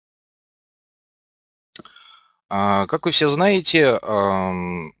Как вы все знаете,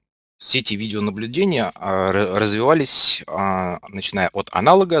 сети видеонаблюдения развивались, начиная от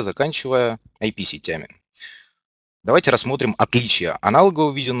аналога, заканчивая IP-сетями. Давайте рассмотрим отличия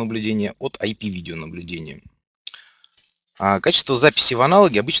аналогового видеонаблюдения от IP-видеонаблюдения. Качество записи в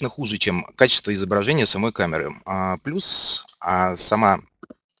аналоге обычно хуже, чем качество изображения самой камеры. Плюс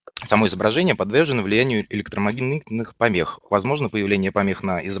само изображение подвержено влиянию электромагнитных помех. Возможно появление помех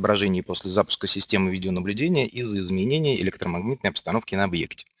на изображении после запуска системы видеонаблюдения из-за изменения электромагнитной обстановки на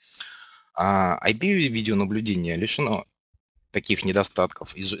объекте. IP-видеонаблюдение лишено таких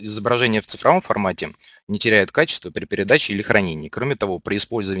недостатков. Изображение в цифровом формате не теряет качество при передаче или хранении. Кроме того, при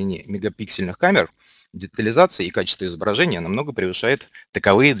использовании мегапиксельных камер детализация и качество изображения намного превышает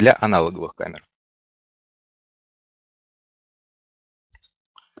таковые для аналоговых камер.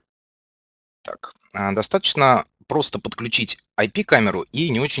 Так, достаточно просто подключить IP-камеру и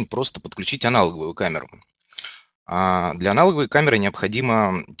не очень просто подключить аналоговую камеру. Для аналоговой камеры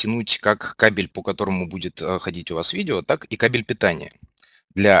необходимо тянуть как кабель, по которому будет ходить у вас видео, так и кабель питания.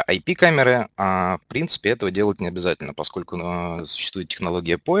 Для IP-камеры, в принципе, этого делать не обязательно, поскольку существует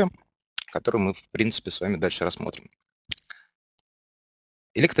технология POE, которую мы, в принципе, с вами дальше рассмотрим.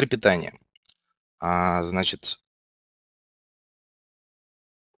 Электропитание. Значит,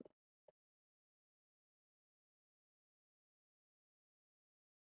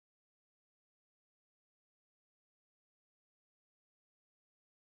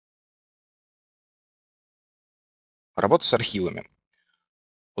 работа с архивами.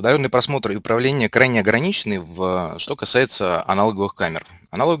 Удаленный просмотр и управление крайне ограничены, что касается аналоговых камер.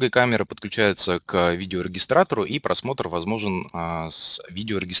 Аналоговые камеры подключаются к видеорегистратору, и просмотр возможен с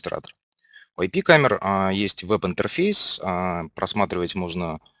видеорегистратора. У IP-камер есть веб-интерфейс, просматривать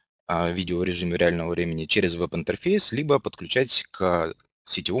можно видео в режиме реального времени через веб-интерфейс, либо подключать к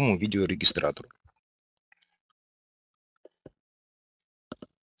сетевому видеорегистратору.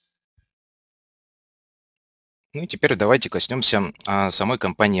 Ну и теперь давайте коснемся самой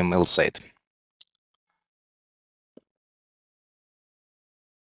компании Milesight.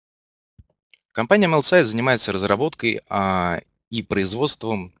 Компания Milesight занимается разработкой и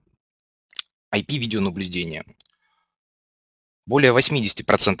производством IP-видеонаблюдения. Более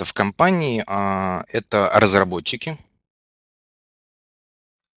 80% компаний это разработчики.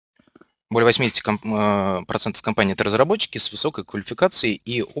 Более 80% компаний это разработчики с высокой квалификацией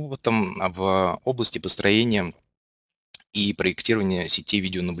и опытом в области построения и проектирования сетей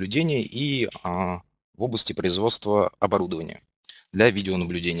видеонаблюдения и в области производства оборудования для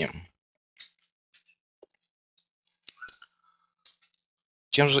видеонаблюдения.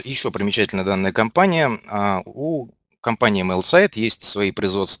 Чем же еще примечательна данная компания? У компании Milesight есть свои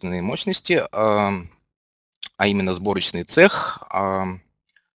производственные мощности, а именно сборочный цех,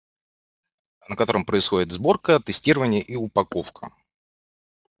 на котором происходит сборка, тестирование и упаковка.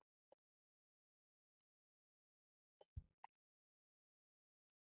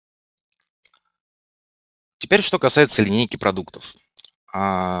 Теперь, что касается линейки продуктов.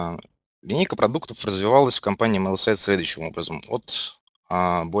 Линейка продуктов развивалась в компании Milesight следующим образом. От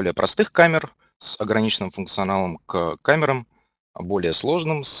более простых камер с ограниченным функционалом к камерам более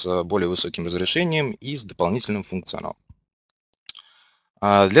сложным, с более высоким разрешением и с дополнительным функционалом.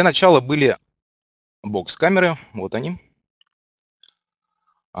 Для начала были бокс-камеры, вот они.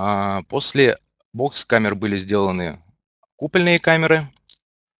 После бокс-камер были сделаны купольные камеры,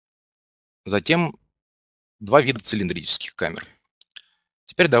 затем два вида цилиндрических камер.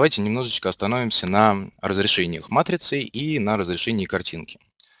 Теперь давайте немножечко остановимся на разрешениях матрицы и на разрешении картинки.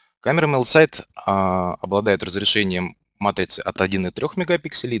 Камера Milesight обладает разрешением матрицы от 1,3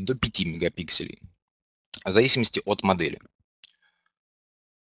 мегапикселей до 5 мегапикселей, в зависимости от модели.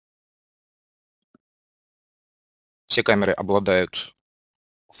 Все камеры обладают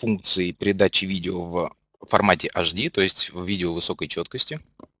функцией передачи видео в формате HD, то есть в видео высокой четкости.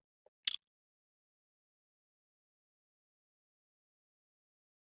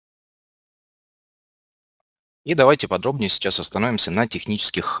 И давайте подробнее сейчас остановимся на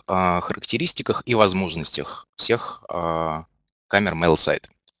технических характеристиках и возможностях всех камер Milesight.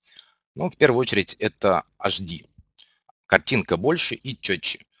 Ну, в первую очередь, это HD. Картинка больше и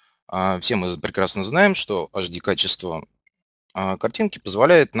четче. Все мы прекрасно знаем, что HD-качество картинки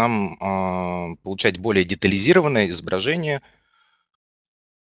позволяет нам получать более детализированное изображение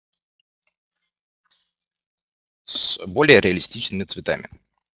с более реалистичными цветами.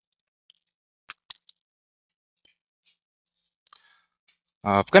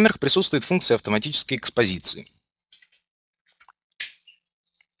 В камерах присутствует функция автоматической экспозиции.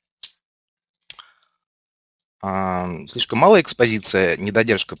 Слишком малая экспозиция,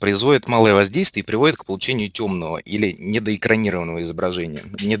 недодержка производит малое воздействие и приводит к получению темного или недоэкранированного изображения,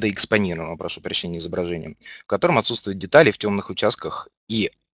 недоэкспонированного, прошу прощения, изображения, в котором отсутствуют детали в темных участках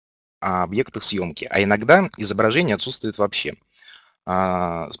и объектах съемки, а иногда изображение отсутствует вообще.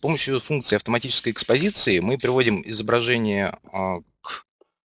 С помощью функции автоматической экспозиции мы приводим изображение к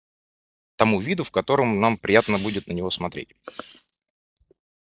тому виду, в котором нам приятно будет на него смотреть.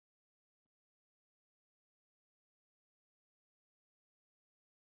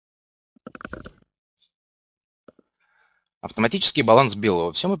 Автоматический баланс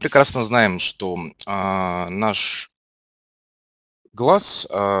белого. Все мы прекрасно знаем, что наш глаз,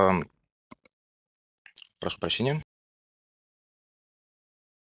 прошу прощения,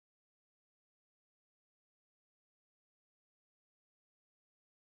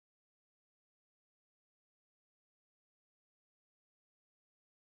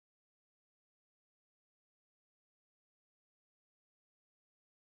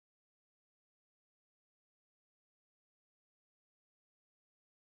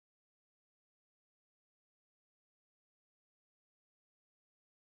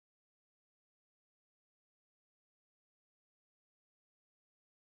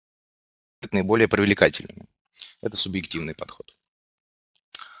 наиболее привлекательными. Это субъективный подход.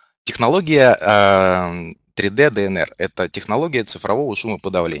 Технология 3D DNR– это технология цифрового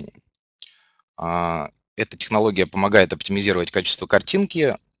шумоподавления. Эта технология помогает оптимизировать качество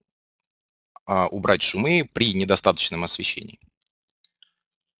картинки, убрать шумы при недостаточном освещении.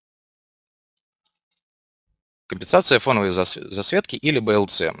 Компенсация фоновой засветки или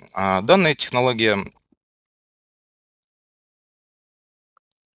БЛЦ. Данная технология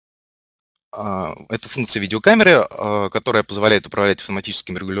это функция видеокамеры, которая позволяет управлять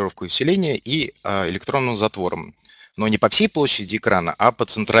автоматическим регулировкой усиления и электронным затвором. Но не по всей площади экрана, а по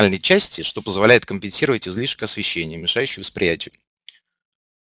центральной части, что позволяет компенсировать излишек освещения, мешающий восприятию.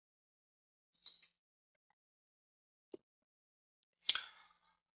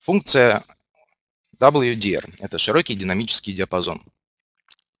 Функция WDR– это широкий динамический диапазон.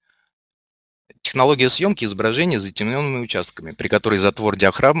 Технология съемки изображения с затемненными участками, при которой затвор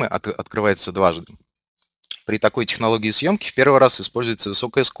диафрагмы открывается дважды. При такой технологии съемки в первый раз используется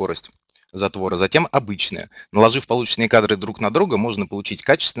высокая скорость затвора, затем обычная. Наложив полученные кадры друг на друга, можно получить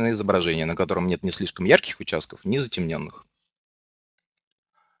качественное изображение, на котором нет ни слишком ярких участков, ни затемненных.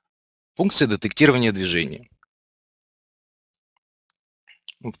 Функция детектирования движения.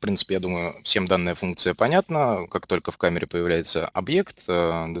 В принципе, я думаю, всем данная функция понятна. Как только в камере появляется объект,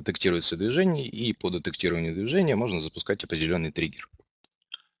 детектируется движение, и по детектированию движения можно запускать определенный триггер.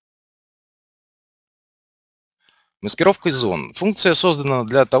 Маскировка зон. Функция создана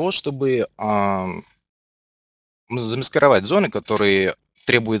для того, чтобы замаскировать зоны, которые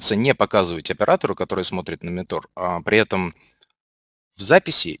требуется не показывать оператору, который смотрит на монитор, а при этом в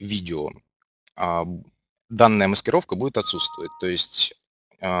записи видео а, данная маскировка будет отсутствовать. То есть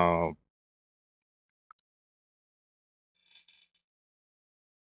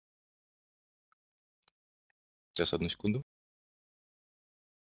сейчас, одну секунду.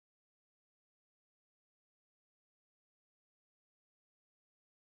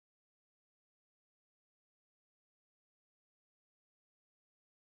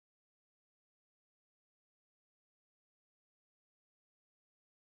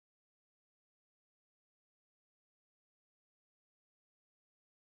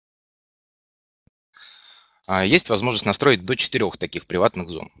 Есть возможность настроить до 4 таких приватных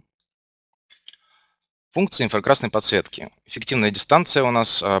зон. Функция инфракрасной подсветки. Эффективная дистанция у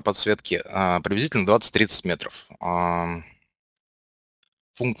нас подсветки приблизительно 20-30 метров.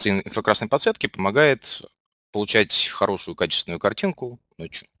 Функция инфракрасной подсветки помогает получать хорошую качественную картинку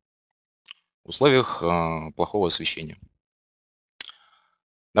ночью в условиях плохого освещения.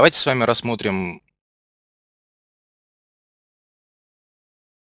 Давайте с вами рассмотрим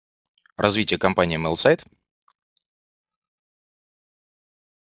развитие компании Milesight.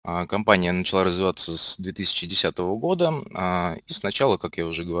 Компания начала развиваться с 2010 года, и сначала, как я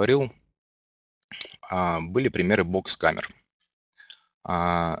уже говорил, были примеры бокс-камер.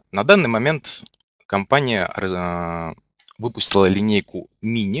 На данный момент компания выпустила линейку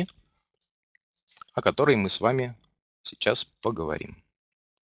мини, о которой мы с вами сейчас поговорим.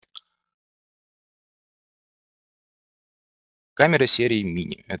 Камера серии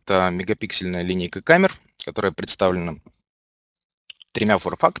мини– это мегапиксельная линейка камер, которая представлена 3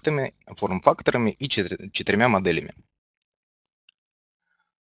 форм-факторами и 4 моделями.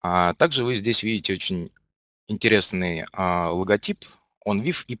 Также вы здесь видите очень интересный логотип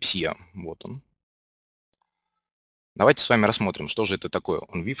OnVIF и PSIA. Вот он. Давайте с вами рассмотрим, что же это такое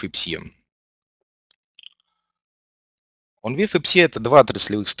OnVIF и PSIA. OnVIF и PSI — это два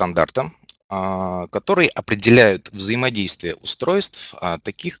отраслевых стандарта, которые определяют взаимодействие устройств,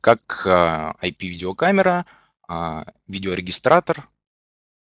 таких как IP-видеокамера, видеорегистратор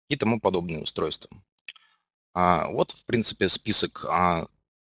и тому подобные устройства. Вот, в принципе, список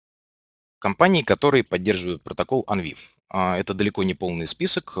компаний, которые поддерживают протокол OnVIF. Это далеко не полный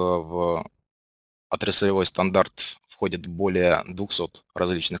список. В отраслевой стандарт входит более 200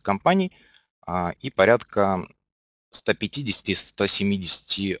 различных компаний и порядка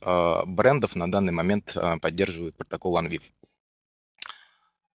 150-170 брендов на данный момент поддерживают протокол OnVIF.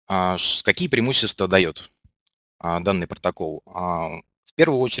 Какие преимущества дает данный протокол? В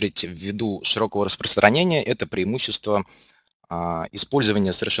первую очередь, ввиду широкого распространения, это преимущество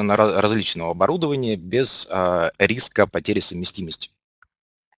использования совершенно различного оборудования без риска потери совместимости.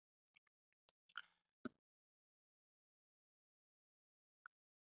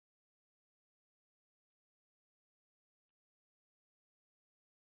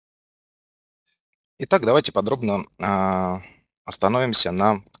 Итак, давайте подробно остановимся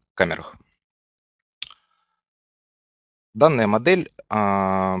на камерах. Данная модель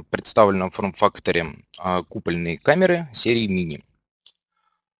представлена в форм-факторе купольной камеры серии Mini.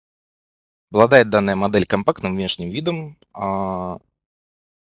 Обладает данная модель компактным внешним видом,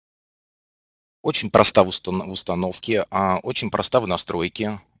 очень проста в установке, очень проста в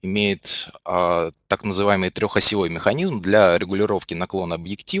настройке, имеет так называемый трехосевой механизм для регулировки наклона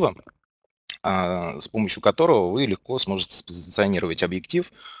объектива, с помощью которого вы легко сможете спозиционировать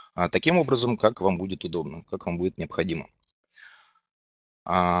объектив таким образом, как вам будет удобно, как вам будет необходимо.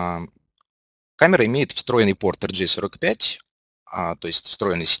 Камера имеет встроенный порт RJ45, то есть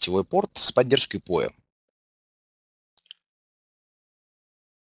встроенный сетевой порт с поддержкой POE.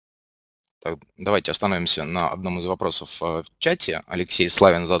 Так, давайте остановимся на одном из вопросов в чате. Алексей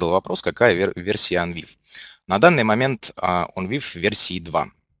Славин задал вопрос, какая версия OnVIF. На данный момент OnVIF версии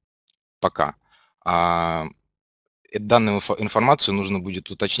 2 пока. Данную информацию нужно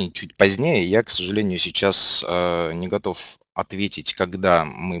будет уточнить чуть позднее. Я, к сожалению, сейчас не готов ответить, когда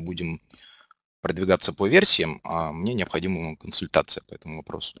мы будем продвигаться по версиям. Мне необходима консультация по этому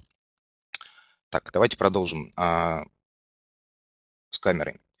вопросу. Так, давайте продолжим с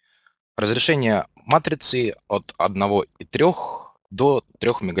камерой. Разрешение матрицы от 1,3 до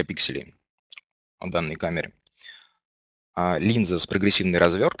 3 мегапикселей в данной камере. Линза с прогрессивной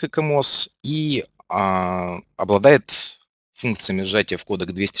разверткой КМОС и обладает функциями сжатия в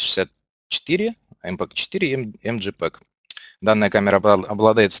кодек 264, MPEG-4 и MGPEG. Данная камера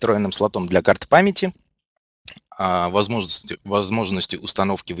обладает встроенным слотом для карт памяти, возможности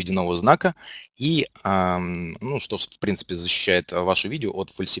установки водяного знака и, ну, что, в принципе, защищает ваше видео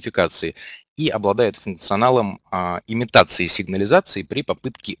от фальсификации, и обладает функционалом имитации сигнализации при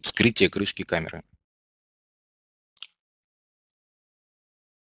попытке вскрытия крышки камеры.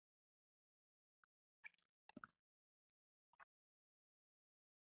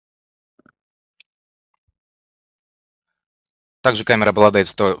 Также камера обладает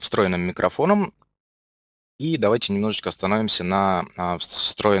встроенным микрофоном. И давайте немножечко остановимся на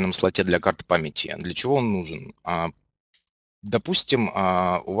встроенном слоте для карты памяти. Для чего он нужен? Допустим,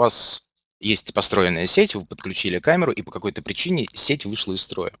 у вас есть построенная сеть, вы подключили камеру, и по какой-то причине сеть вышла из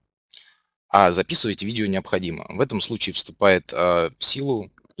строя. А записывать видео необходимо. В этом случае вступает в силу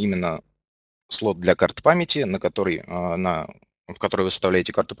именно слот для карты памяти, в который вы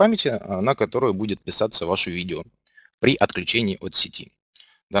вставляете карту памяти, на которую будет писаться ваше видео при отключении от сети.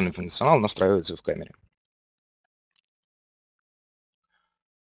 Данный функционал настраивается в камере.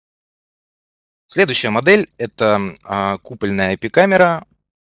 Следующая модель — это купольная IP-камера,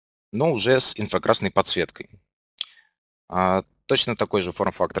 но уже с инфракрасной подсветкой. Точно такой же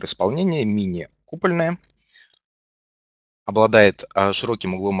форм-фактор исполнения, мини-купольная. Обладает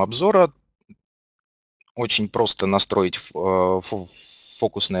широким углом обзора. Очень просто настроить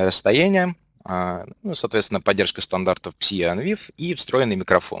фокусное расстояние. Ну, соответственно, поддержка стандартов PSI и OnVIF и встроенный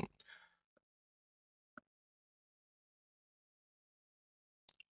микрофон.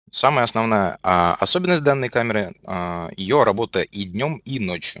 Самая основная особенность данной камеры — ее работа и днем, и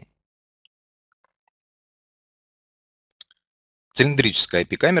ночью. Цилиндрическая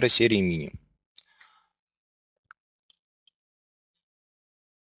IP-камера серии Mini.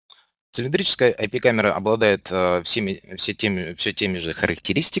 Цилиндрическая IP-камера обладает все теми же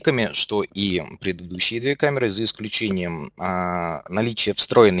характеристиками, что и предыдущие две камеры, за исключением наличия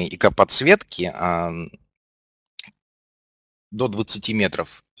встроенной ИК-подсветки до 20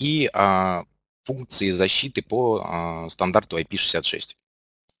 метров и функции защиты по стандарту IP66.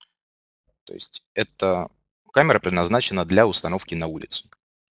 То есть эта камера предназначена для установки на улице.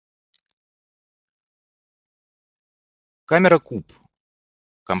 Камера Куб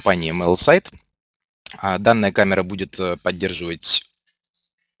компании Milesight. Данная камера будет поддерживать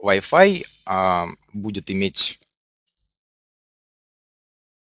Wi-Fi, будет иметь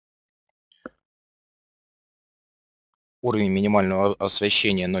уровень минимального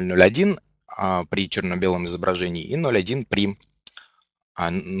освещения 0,01 при черно-белом изображении и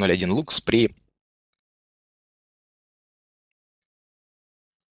 0,1 лукс при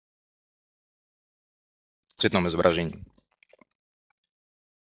цветном изображении.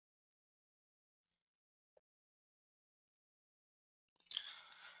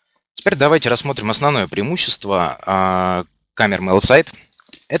 Теперь давайте рассмотрим основное преимущество камер Milesight.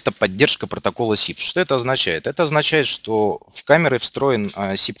 Это поддержка протокола SIP. Что это означает? Это означает, что в камеры встроен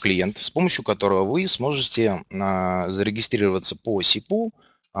SIP-клиент, с помощью которого вы сможете зарегистрироваться по SIP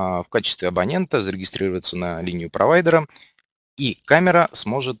в качестве абонента, зарегистрироваться на линию провайдера, и камера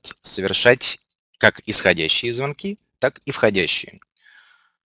сможет совершать как исходящие звонки, так и входящие.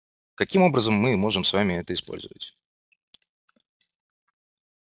 Каким образом мы можем с вами это использовать?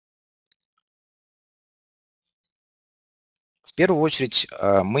 В первую очередь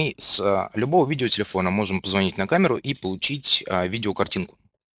мы с любого видеотелефона можем позвонить на камеру и получить видеокартинку.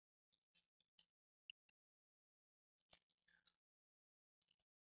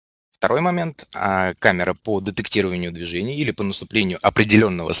 Второй момент. Камера по детектированию движений или по наступлению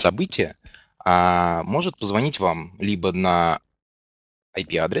определенного события может позвонить вам либо на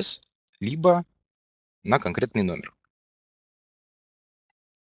IP-адрес, либо на конкретный номер.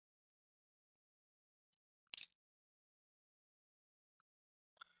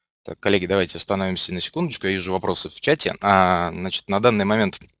 Так, коллеги, давайте остановимся на секундочку. Я вижу вопросы в чате. Значит, на данный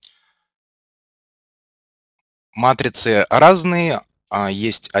момент матрицы разные.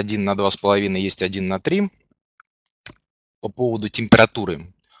 Есть 1 на 2,5, есть 1 на 3. По поводу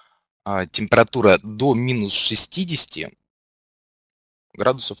температуры. Температура до минус 60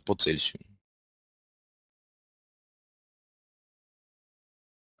 градусов по Цельсию.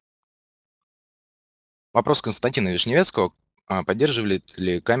 Вопрос Константина Вишневецкого. Поддерживает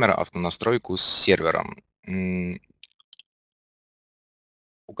ли камера автонастройку с сервером?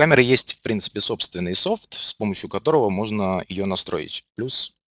 У камеры есть, в принципе, собственный софт, с помощью которого можно ее настроить.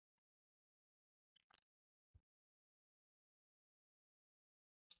 Плюс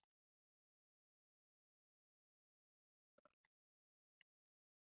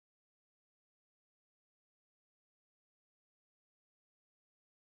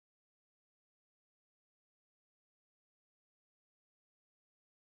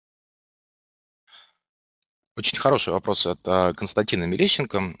очень хороший вопрос от Константина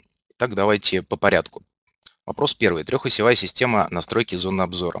Мелещенко. Так, давайте по порядку. Вопрос первый. Трехосевая система настройки зоны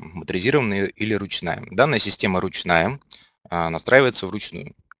обзора. Моторизированная или ручная? Данная система ручная, настраивается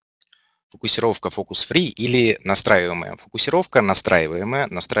вручную. Фокусировка фокус-фри или настраиваемая? Фокусировка настраиваемая,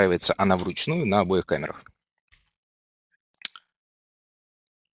 настраивается она вручную на обоих камерах.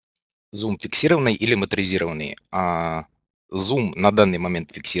 Зум фиксированный или моторизированный? Зум на данный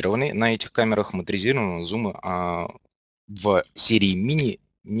момент фиксированный на этих камерах, моторизированного зума в серии мини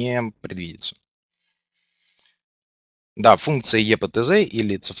не предвидится. Да, функция EPTZ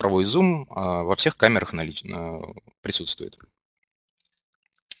или цифровой зум во всех камерах присутствует.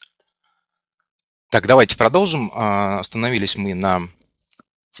 Так, давайте продолжим. Остановились мы на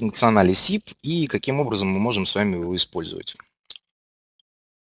функционале SIP и каким образом мы можем с вами его использовать.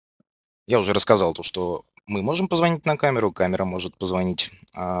 Я уже рассказал то, что мы можем позвонить на камеру, камера может позвонить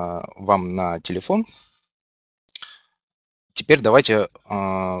вам на телефон. Теперь давайте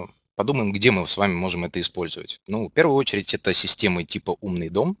подумаем, где мы с вами можем это использовать. Ну, в первую очередь, это системы типа «Умный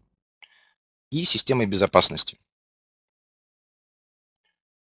дом» и системы безопасности.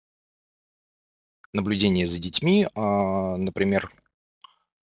 Наблюдение за детьми, например,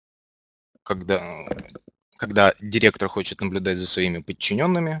 когда директор хочет наблюдать за своими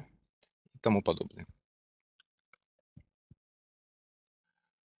подчиненными и тому подобное.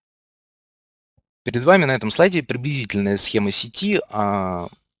 Перед вами на этом слайде приблизительная схема сети,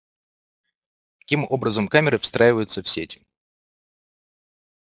 каким образом камеры встраиваются в сеть.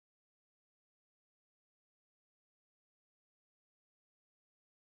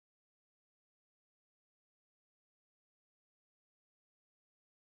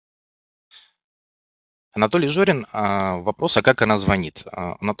 Анатолий Жорин, вопрос, а как она звонит?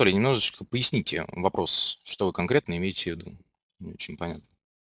 Анатолий, немножечко поясните вопрос, что вы конкретно имеете в виду. Не очень понятно.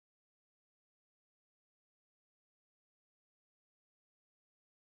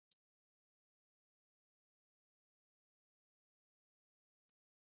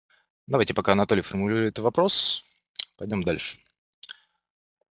 Давайте, пока Анатолий формулирует вопрос, пойдем дальше.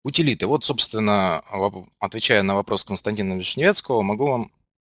 Утилиты. Вот, собственно, отвечая на вопрос Константина Вишневецкого, могу вам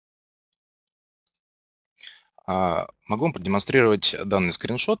продемонстрировать данный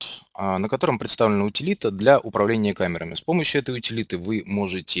скриншот, на котором представлена утилита для управления камерами. С помощью этой утилиты вы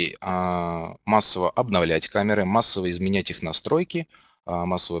можете массово обновлять камеры, массово изменять их настройки,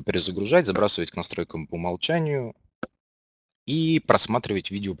 массово перезагружать, забрасывать к настройкам по умолчанию и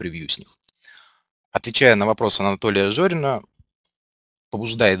просматривать видео-превью с них. Отвечая на вопрос Анатолия Жорина,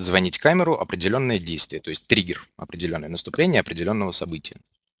 побуждает звонить камеру определенное действие, то есть триггер, определенное наступление определенного события.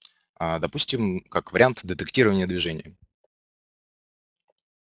 Допустим, как вариант детектирования движения.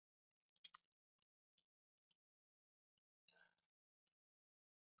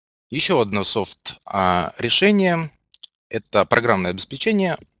 Еще одно софт решение– это программное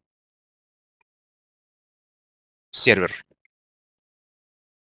обеспечение, сервер.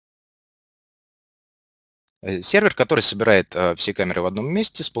 Сервер, который собирает все камеры в одном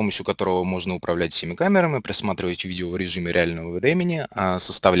месте, с помощью которого можно управлять всеми камерами, просматривать видео в режиме реального времени,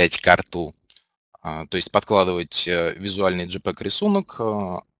 составлять карту, то есть подкладывать визуальный JPEG-рисунок,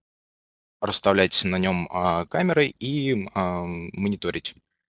 расставлять на нем камеры и мониторить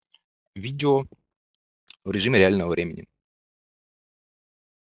видео в режиме реального времени.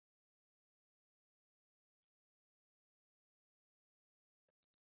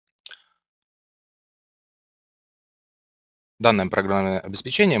 Данное программное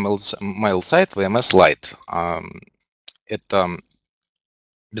обеспечение Milesight VMS Lite. Это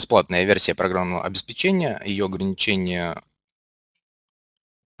бесплатная версия программного обеспечения. Ее ограничение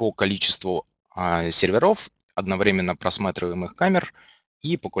по количеству серверов, одновременно просматриваемых камер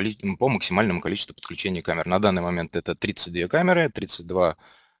и по максимальному количеству подключения камер. На данный момент это 32 камеры, 32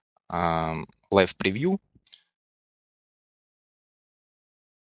 Live Preview.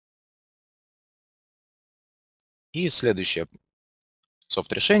 И следующее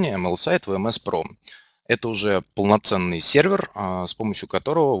софт-решение Milesight VMS Pro. Это уже полноценный сервер, с помощью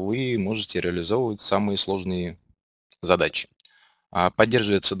которого вы можете реализовывать самые сложные задачи.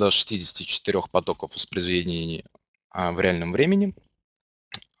 Поддерживается до 64 потоков воспроизведения в реальном времени.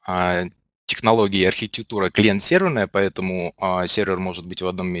 Технология и архитектура клиент-серверная, поэтому сервер может быть в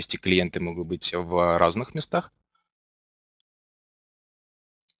одном месте, клиенты могут быть в разных местах.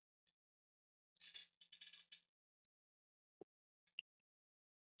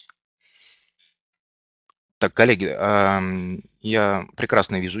 Так, коллеги, я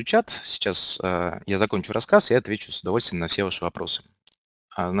прекрасно вижу чат. Сейчас я закончу рассказ и отвечу с удовольствием на все ваши вопросы.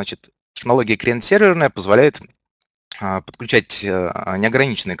 Значит, технология клиент-серверная позволяет подключать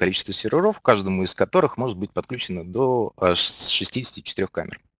неограниченное количество серверов, каждому из которых может быть подключено до 64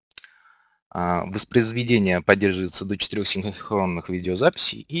 камер. Воспроизведение поддерживается до 4 синхронных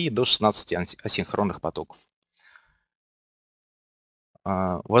видеозаписей и до 16 асинхронных потоков.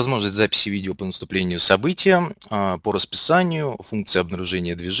 Возможность записи видео по наступлению события, по расписанию, функция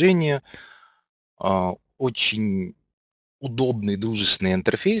обнаружения движения, очень удобный, дружественный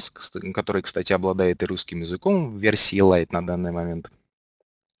интерфейс, который, кстати, обладает и русским языком в версии Lite на данный момент.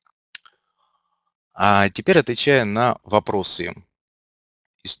 А теперь отвечая на вопросы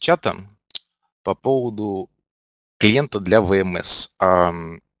из чата по поводу клиента для VMS,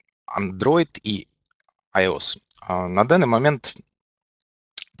 Android и iOS. На данный момент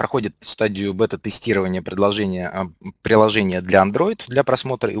проходит стадию бета-тестирования приложения для Android для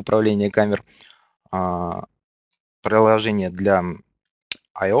просмотра и управления камер. Приложение для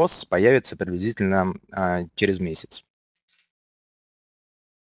iOS появится приблизительно через месяц.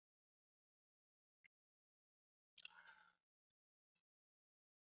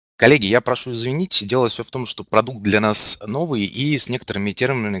 Коллеги, я прошу извинить, дело все в том, что продукт для нас новый и с некоторыми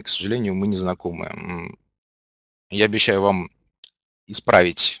терминами, к сожалению, мы не знакомы. Я обещаю вам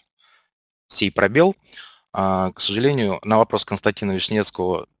исправить сей пробел. К сожалению, на вопрос Константина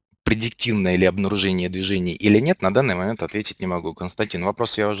Вишневского, предиктивное ли обнаружение движений или нет, на данный момент ответить не могу. Константин,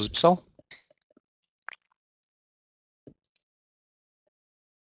 вопрос я уже записал.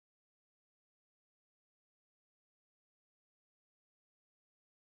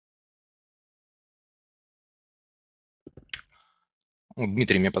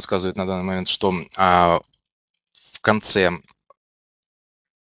 Дмитрий мне подсказывает на данный момент, что в конце,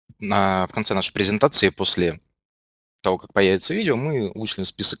 в конце нашей презентации, после того, как появится видео, мы вышлем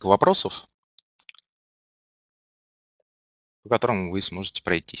список вопросов, по которым вы сможете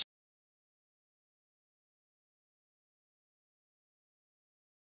пройтись.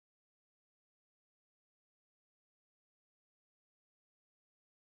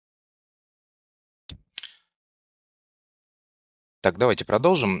 Так, давайте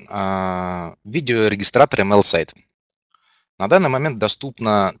продолжим. Видеорегистратор Milesight. На данный момент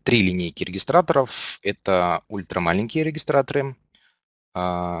доступно 3 линейки регистраторов. Это ультрамаленькие регистраторы,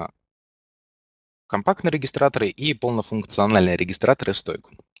 а, компактные регистраторы и полнофункциональные регистраторы в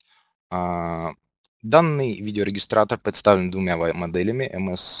стойку. А, Данный видеорегистратор представлен двумя моделями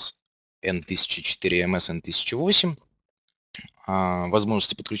MS-N1004 и MS-N1008.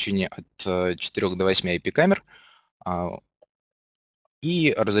 Возможности подключения от 4 до 8 IP-камер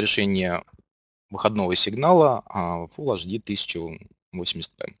и разрешение выходного сигнала Full HD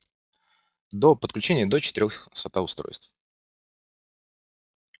 1080p до подключения до 4 SATA устройств.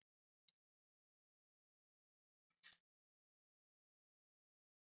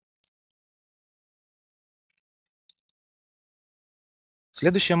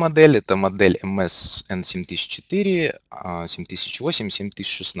 Следующая модель — это модель MS-N7004, 7008,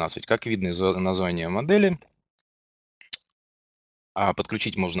 7016. Как видно из названия модели,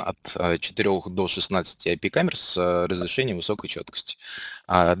 подключить можно от 4 до 16 IP-камер с разрешением высокой четкости.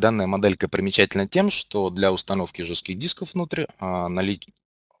 Данная моделька примечательна тем, что для установки жестких дисков внутрь в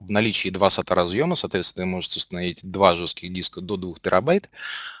наличии 2 SATA разъема, соответственно, вы можете установить 2 жестких диска до 2 терабайт.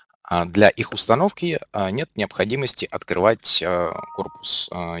 Для их установки нет необходимости открывать корпус.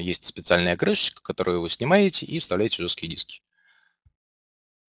 Есть специальная крышечка, которую вы снимаете и вставляете в жесткие диски.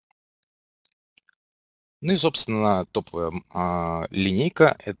 Ну и, собственно, топовая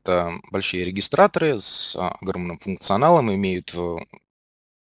линейка — это большие регистраторы с огромным функционалом, имеют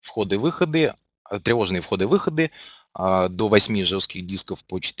входы-выходы, тревожные входы-выходы до 8 жестких дисков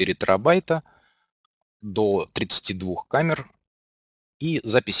по 4 терабайта, до 32 камер и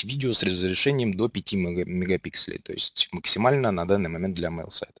запись видео с разрешением до 5 мегапикселей, то есть максимально на данный момент для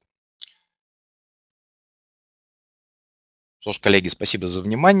Milesight. Что ж, коллеги, спасибо за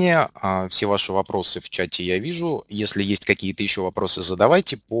внимание. Все ваши вопросы в чате я вижу. Если есть какие-то еще вопросы,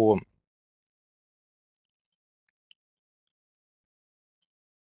 задавайте по...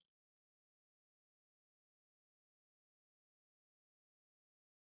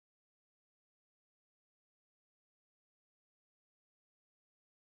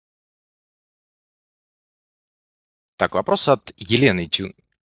 Так, вопрос от Елены.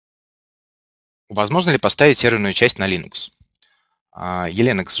 Возможно ли поставить серверную часть на Linux?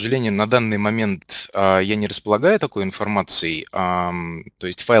 Елена, к сожалению, на данный момент я не располагаю такой информацией. То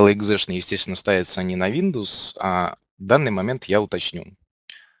есть файлы exe-шные, естественно, ставятся они на Windows. В данный момент я уточню.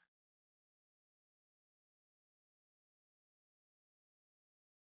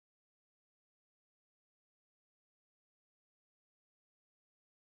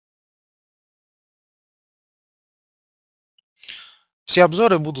 Все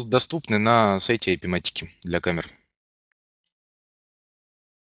обзоры будут доступны на сайте IP-матики для камер.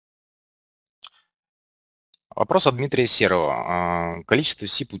 Вопрос от Дмитрия Серова. Количество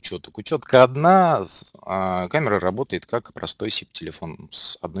SIP-учеток. Учетка одна, камера работает как простой SIP-телефон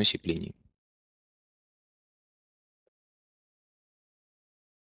с одной SIP-линией.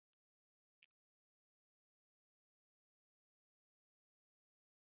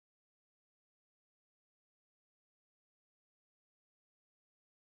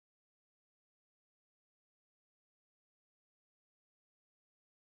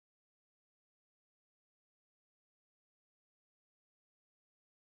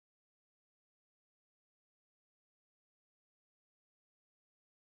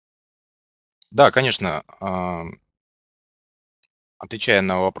 Да, конечно. Отвечая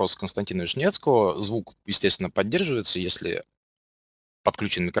на вопрос Константина Вишневского, звук, естественно, поддерживается, если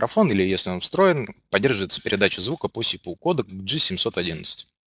подключен микрофон или если он встроен, поддерживается передача звука по SIP, кодек G711.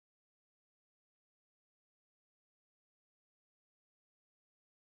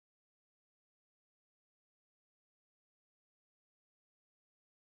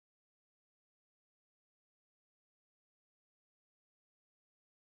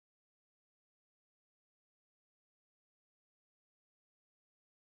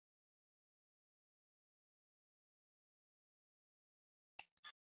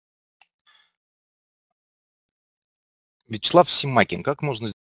 Вячеслав Симакин, как можно...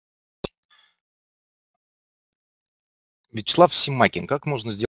 Вячеслав Симакин, как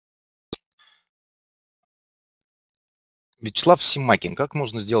можно сделать... Вячеслав Симакин, как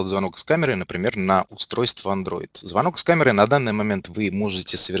можно сделать звонок с камерой, например, на устройство Android? Звонок с камерой на данный момент вы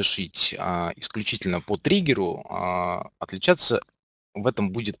можете совершить исключительно по триггеру. Отличаться в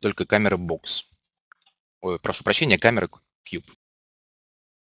этом будет только камера Box. Ой, прошу прощения, камера Cube.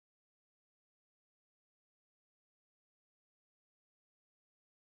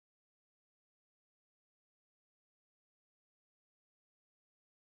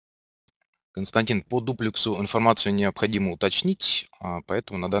 Константин, по дуплексу информацию необходимо уточнить,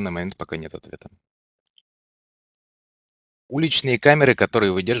 поэтому на данный момент пока нет ответа. Уличные камеры,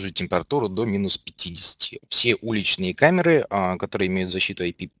 которые выдерживают температуру до -50. Все уличные камеры, которые имеют защиту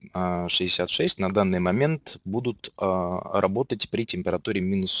IP66, на данный момент будут работать при температуре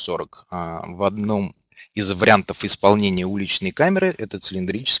 -40. В одном из вариантов исполнения уличной камеры, это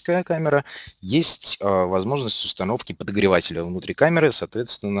цилиндрическая камера, есть возможность установки подогревателя внутри камеры,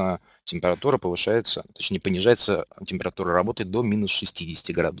 соответственно, температура повышается, точнее понижается температура работы до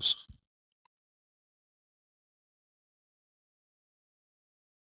 -60 градусов.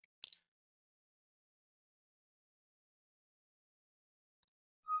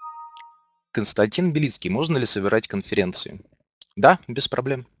 Константин Белицкий. Можно ли собирать конференции? Да, без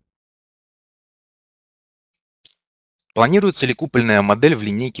проблем. Планируется ли купольная модель в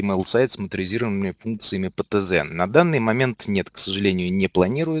линейке Milesight с моторизированными функциями ПТЗ? На данный момент нет, к сожалению, не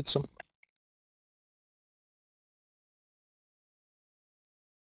планируется.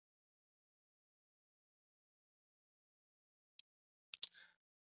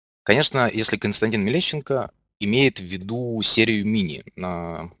 Конечно, если Константин Мелещенко имеет в виду серию мини.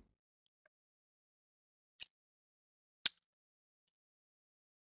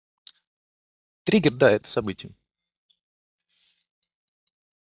 Триггер, да, это событие.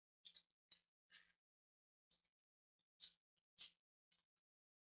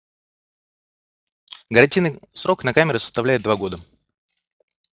 Гарантийный срок на камеры составляет 2 года.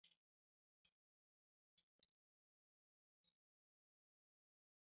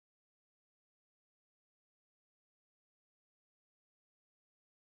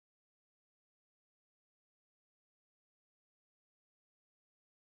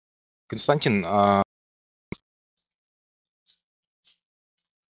 Константин,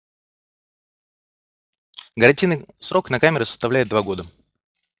 гарантийный срок на камеры составляет 2 года.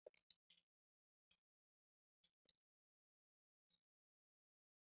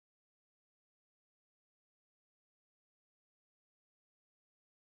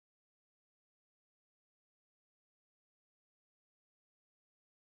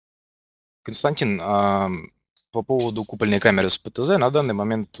 Константин, по поводу купольной камеры с ПТЗ, на данный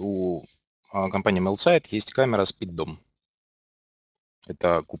момент у компании Milesight есть камера Speed.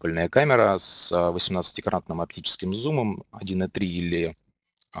 Это купольная камера с 18-кратным оптическим зумом 1,3 или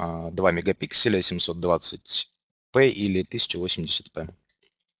 2 мегапикселя, 720p или 1080p.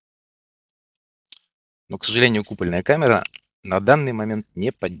 Но, к сожалению, купольная камера на данный момент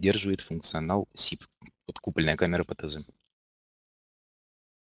не поддерживает функционал SIP, вот купольная камера ПТЗ.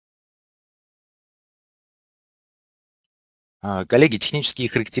 Коллеги, технические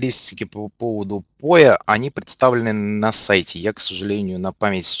характеристики по поводу POE, они представлены на сайте. Я, к сожалению, на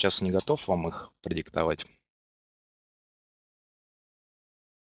память сейчас не готов вам их продиктовать.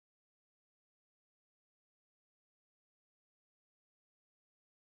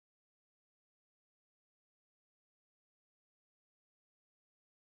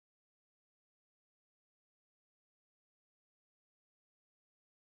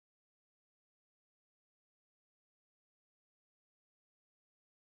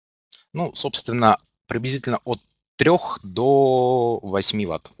 Ну, собственно, приблизительно от 3 до 8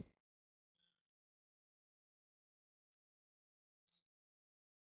 Вт.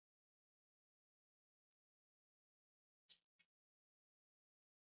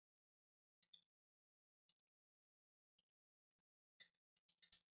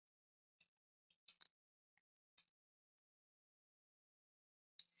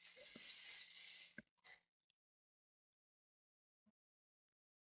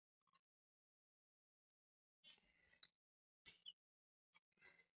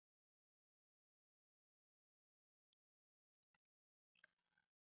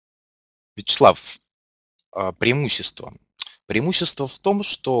 Вячеслав, преимущество. Преимущество в том,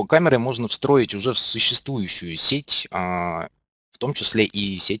 что камеры можно встроить уже в существующую сеть, в том числе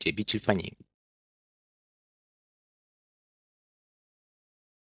и сеть IP-телефонии.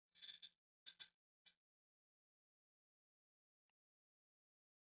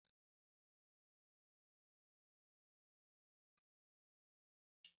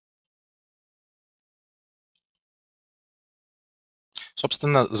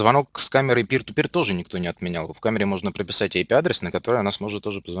 Собственно, звонок с камерой peer-to-peer тоже никто не отменял. В камере можно прописать IP-адрес, на который она сможет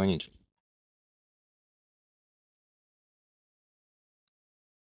тоже позвонить.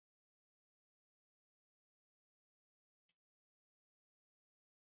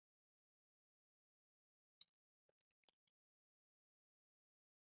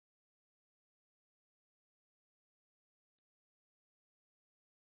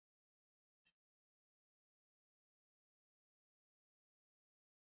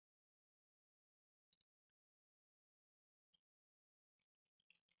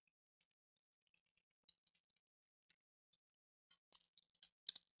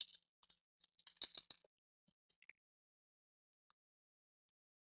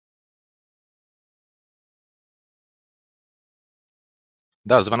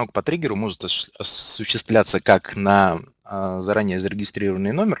 Да, звонок по триггеру может осуществляться как на заранее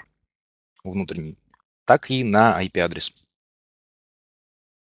зарегистрированный номер внутренний, так и на IP-адрес.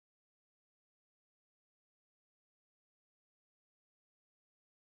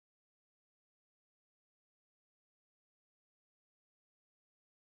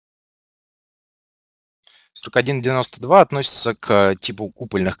 Строк 1.92 относится к типу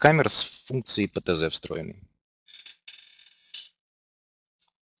купольных камер с функцией ПТЗ встроенной.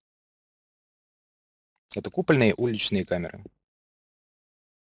 Это купольные уличные камеры.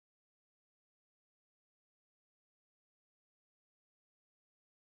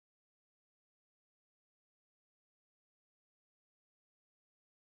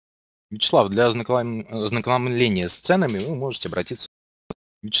 Вячеслав, для ознакомления с ценами вы можете обратиться.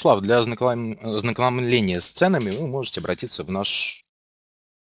 Вячеслав, для ознакомления с ценами вы можете обратиться в наш.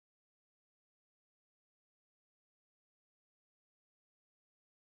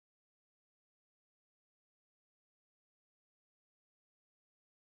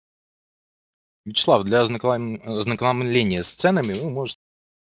 Вячеслав, для ознакомления с ценами вы можете.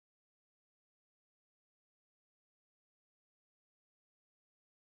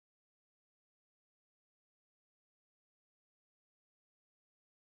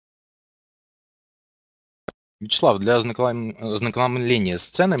 Вячеслав, для ознакомления с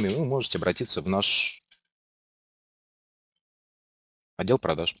ценами вы можете обратиться в наш отдел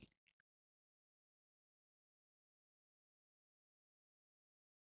продаж.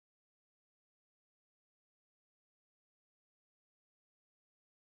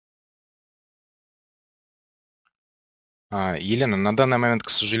 Елена, на данный момент,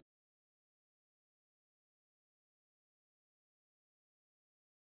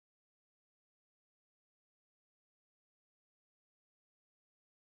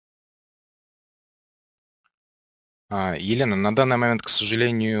 к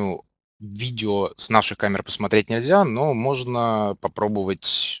сожалению, видео с наших камер посмотреть нельзя, но можно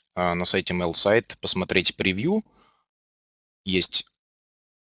попробовать на сайте Milesight посмотреть превью. Есть,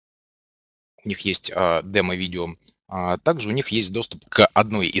 у них есть демо-видео. Также у них есть доступ к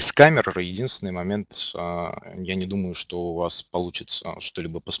одной из камер. Единственный момент, я не думаю, что у вас получится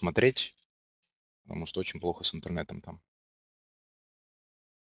что-либо посмотреть, потому что очень плохо с интернетом там.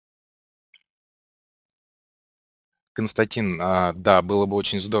 Константин, да, было бы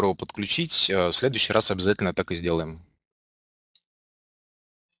очень здорово подключить. В следующий раз обязательно так и сделаем.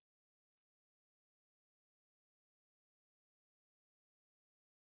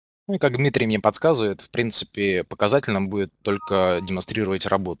 Ну и как Дмитрий мне подсказывает, в принципе, показательным будет только демонстрировать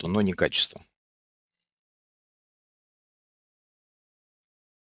работу, но не качество.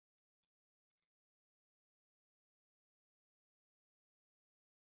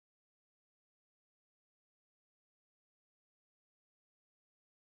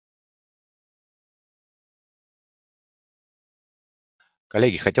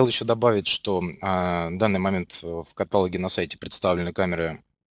 Коллеги, хотел еще добавить, что в данный момент в каталоге на сайте представлены камеры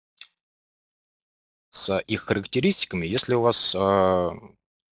с их характеристиками. Если у вас в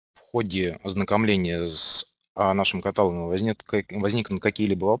ходе ознакомления с нашим каталогом возникнут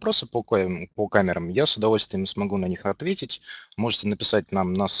какие-либо вопросы по камерам, я с удовольствием смогу на них ответить. Можете написать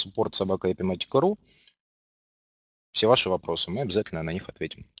нам на support@ipmatic.ru все ваши вопросы, мы обязательно на них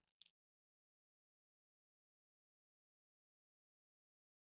ответим.